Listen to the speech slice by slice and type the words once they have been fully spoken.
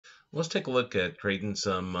Let's take a look at creating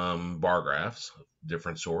some bar graphs of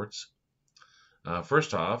different sorts.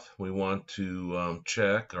 First off, we want to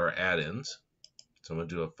check our add-ins. So I'm going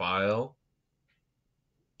to do a file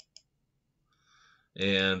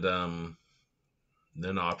and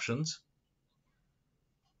then options.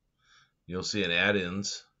 You'll see an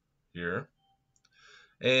add-ins here.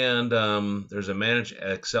 And there's a manage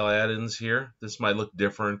Excel add-ins here. This might look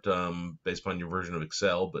different based on your version of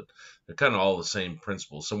Excel, but they're kind of all the same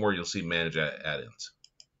principle. Somewhere you'll see manage add-ins.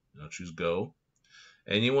 Choose go.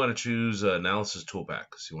 And you want to choose analysis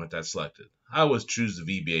toolpath, so you want that selected. I always choose the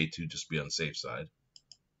VBA to just be on the safe side.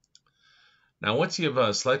 Now once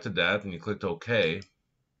you've selected that and you clicked OK,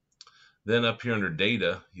 then up here under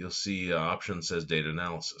data, you'll see option says data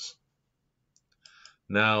analysis.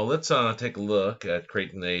 Now let's take a look at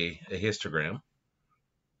creating a histogram.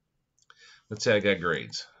 Let's say I got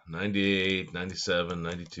grades: 98, 97,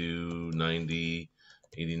 92, 90,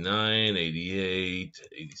 89, 88,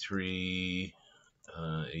 83,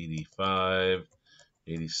 85,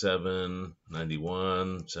 87,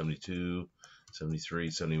 91, 72,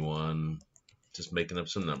 73, 71. Just making up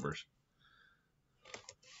some numbers.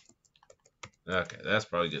 Okay, that's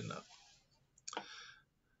probably good enough.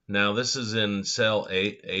 Now this is in cell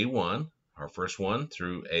A1, our first one,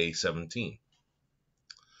 through A17.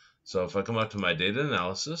 So if I come up to my data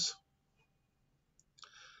analysis,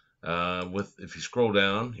 if you scroll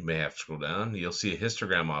down, you may have to scroll down, you'll see a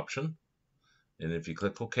histogram option. And if you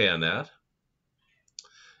click OK on that,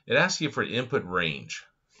 it asks you for input range.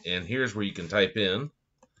 And here's where you can type in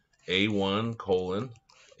A1 colon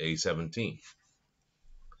A17.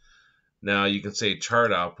 Now you can say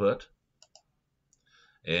chart output,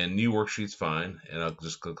 and new worksheet's fine, and I'll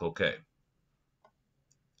just click OK.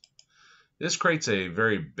 This creates a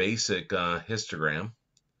very basic histogram,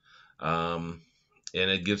 and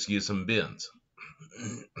it gives you some bins.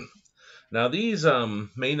 Now these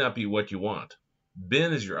may not be what you want.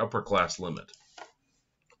 Bin is your upper class limit.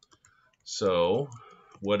 So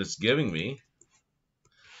what it's giving me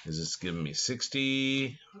is it's giving me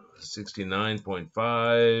 60,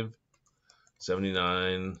 69.5,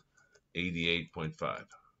 79, 88.5.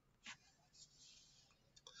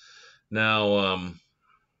 Now,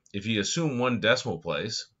 if you assume one decimal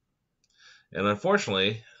place, and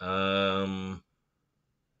unfortunately, I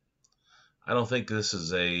don't think this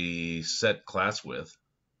is a set class width.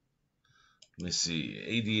 Let me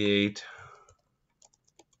see,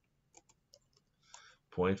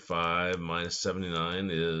 88.5 minus 79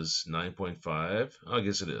 is 9.5. Oh, I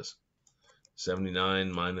guess it is.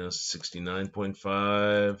 79 minus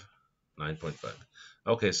 69.5, 9.5.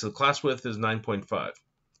 Okay, so the class width is 9.5.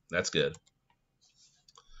 That's good.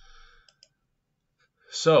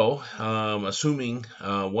 So, assuming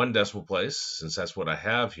one decimal place, since that's what I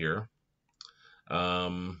have here,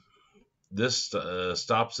 this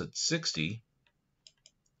stops at 60.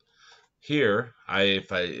 Here,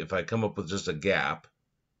 if I come up with just a gap,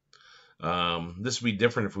 this would be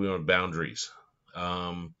different if we went boundaries.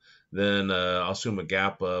 Then I'll assume a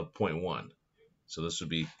gap of 0.1. So this would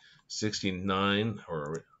be 69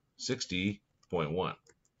 or 60.1.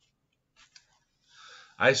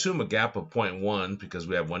 I assume a gap of 0.1 because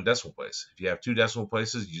we have one decimal place. If you have two decimal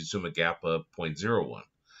places, you assume a gap of 0.01.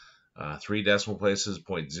 Three decimal places,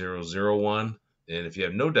 0.001. And if you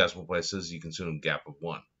have no decimal places, you can assume a gap of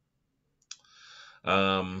 1.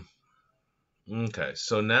 Okay,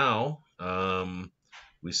 so now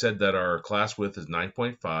we said that our class width is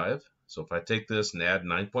 9.5. So if I take this and add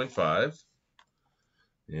 9.5,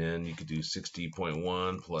 and you could do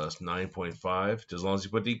 60.1 plus 9.5, as long as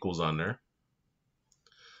you put the equals on there.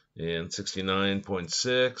 And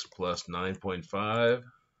 69.6 plus 9.5.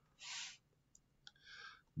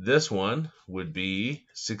 This one would be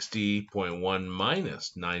 60.1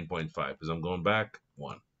 minus 9.5 because I'm going back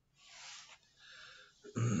 1.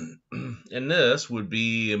 And this would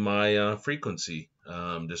be my frequency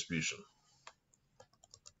distribution.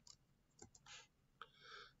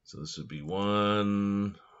 So this would be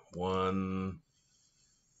 1, 1,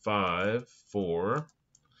 5, 4.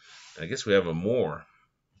 I guess we have a more.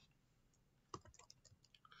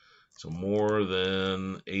 So more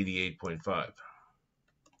than 88.5.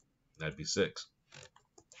 That'd be 6.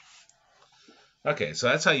 Okay, so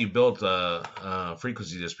that's how you built a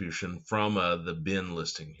frequency distribution from the bin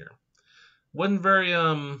listing here. Wasn't very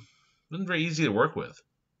easy to work with.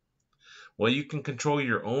 Well, you can control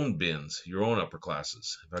your own bins, your own upper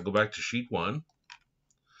classes. If I go back to sheet 1,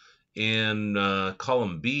 in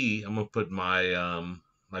column B, I'm going to put my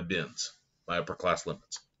my bins, my upper class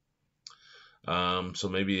limits. So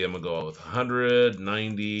maybe I'm going to go with 100,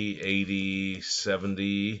 90, 80,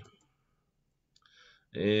 70,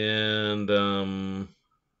 And I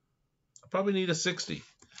probably need a 60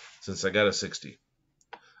 since I got a 60,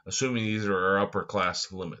 assuming these are our upper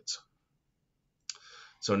class limits.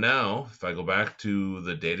 So now, if I go back to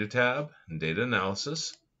the Data tab and Data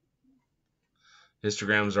Analysis,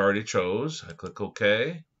 histograms already chose. I click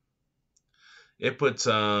OK. It puts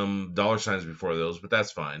dollar signs before those, but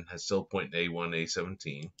that's fine. I still point A1,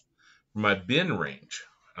 A17. For my bin range,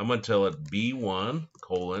 I'm going to tell it B1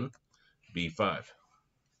 colon B5.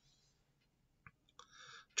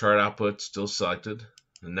 Chart output still selected.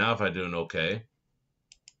 And now if I do an OK,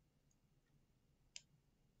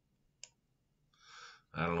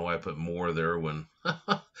 I don't know why I put more there when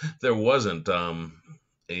there wasn't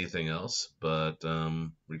anything else, but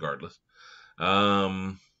regardless.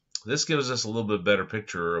 This gives us a little bit better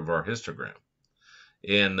picture of our histogram.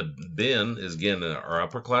 And the bin is, again, our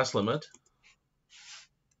upper class limit.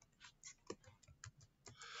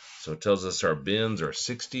 So it tells us our bins are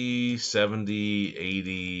 60, 70,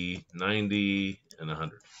 80, 90, and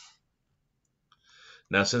 100.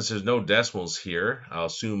 Now, since there's no decimals here, I'll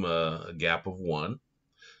assume a gap of 1.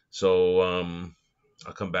 So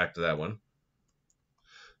I'll come back to that one.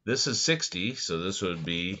 This is 60, so this would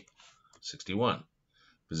be 61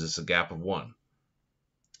 because it's a gap of 1.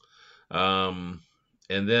 And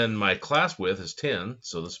then my class width is 10,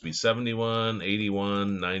 so this would be 71,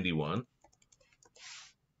 81, 91.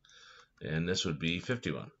 And this would be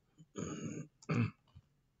 51.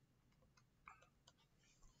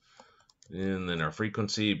 And then our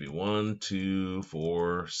frequency would be 1, 2,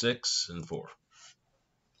 4, 6, and 4.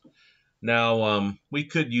 Now, we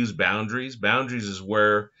could use boundaries. Boundaries is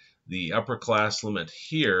where the upper class limit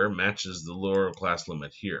here matches the lower class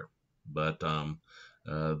limit here. But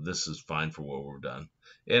this is fine for what we've done.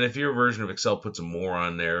 And if your version of Excel puts a more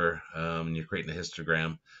on there and you're creating a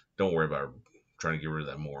histogram, don't worry about trying to get rid of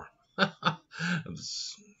that more.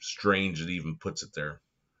 It's strange it even puts it there.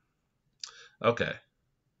 Okay.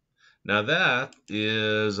 Now that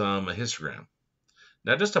is a histogram.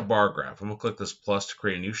 Now just a bar graph. I'm going to click this plus to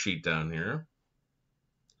create a new sheet down here.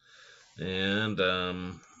 And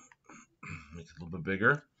make it a little bit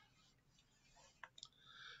bigger.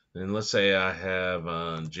 And let's say I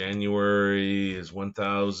have January is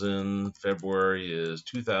 1,000, February is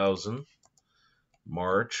 2,000,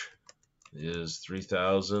 March is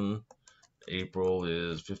 3,000, April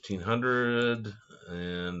is 1,500,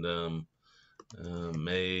 and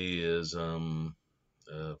May is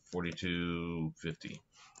 4,250.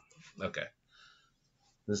 Okay,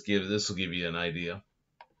 this will give you an idea.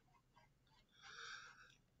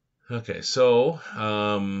 Okay, so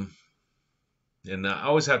and I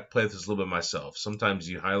always have to play with this a little bit myself. Sometimes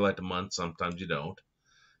you highlight the month, sometimes you don't.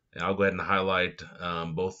 And I'll go ahead and highlight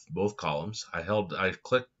both columns. I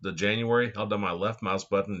clicked the January, held down my left mouse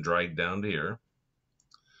button, and dragged down to here.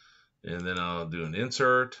 And then I'll do an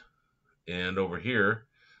insert. And over here,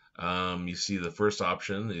 you see the first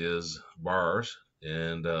option is bars.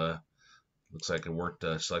 And looks like it worked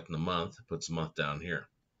selecting the month. It puts the month down here.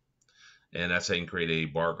 And that's how you can create a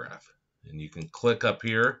bar graph. And you can click up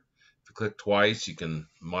here. If you click twice, you can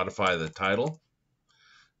modify the title.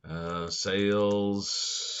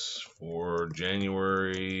 Sales for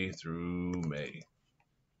January through May.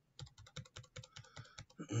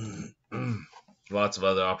 Lots of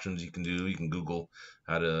other options you can do. You can Google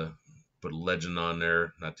how to put a legend on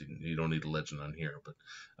there. You don't need a legend on here, but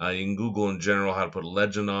you can Google in general how to put a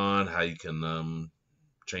legend on, how you can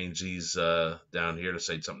change these down here to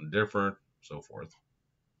say something different, so forth.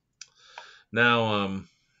 Now,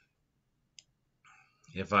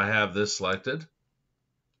 if I have this selected,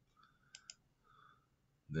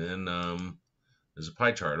 then there's a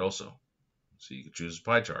pie chart also. So you can choose a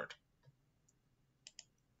pie chart.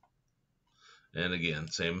 And again,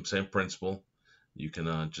 same principle. You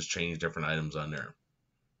can just change different items on there.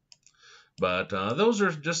 But those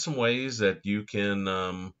are just some ways that you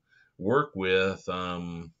can work with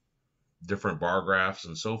different bar graphs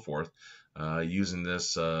and so forth using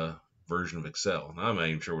this version of Excel. Now, I'm not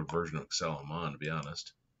even sure what version of Excel I'm on, to be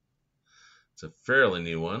honest. It's a fairly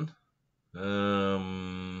new one.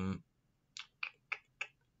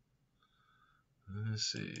 Let's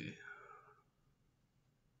see.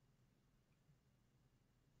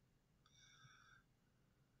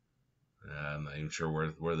 I'm not even sure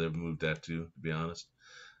where they've moved that to be honest.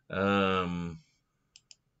 Probably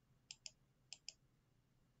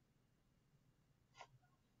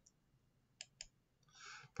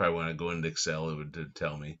when I go into Excel, it would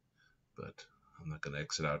tell me, but I'm not going to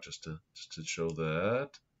exit out just to show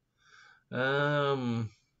that.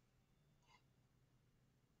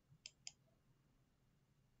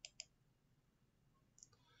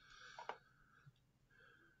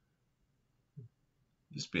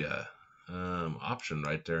 Used to be a option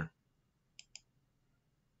right there,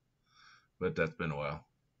 but that's been a while.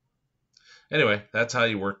 Anyway, that's how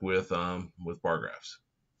you work with bar graphs.